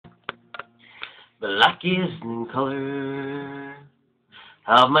Black is the color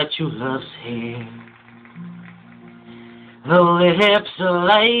of my true love's hair. Her lips are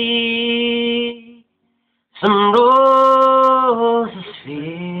like some roses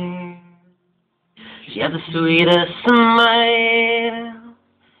fair. She has the sweetest smile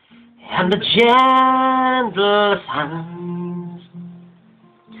and the gentlest hands,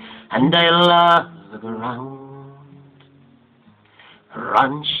 and I love the ground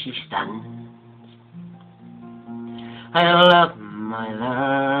whereon she stands. I love my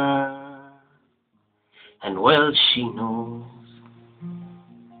love, and well she knows.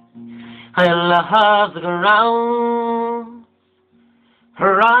 I love the ground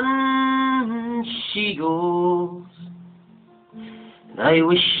whereon she goes, and I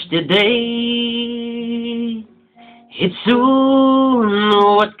wish the day it soon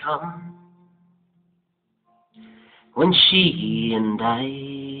would come when she and I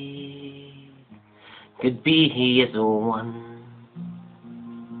could be as one.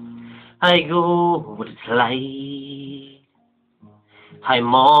 I go with its light, I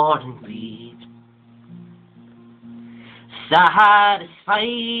mourn and weep,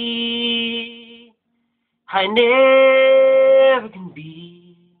 satisfied I never can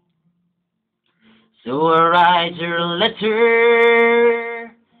be. So I write her a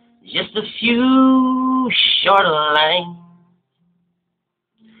letter, just a few short lines,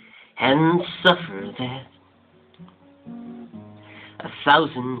 and suffer that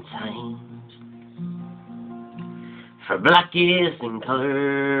 1,000 times. For black is the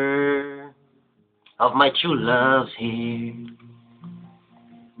color of my true love's hair.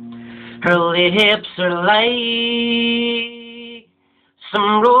 Her lips are like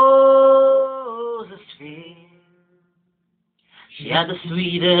some roses fair. She had the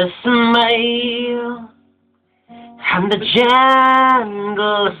sweetest smile and the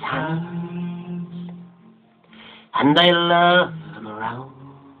gentlest hands, and I love them around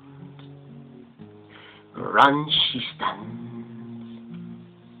she stands.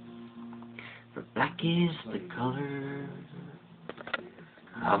 For black is the color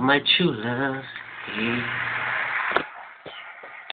of my true love's hair.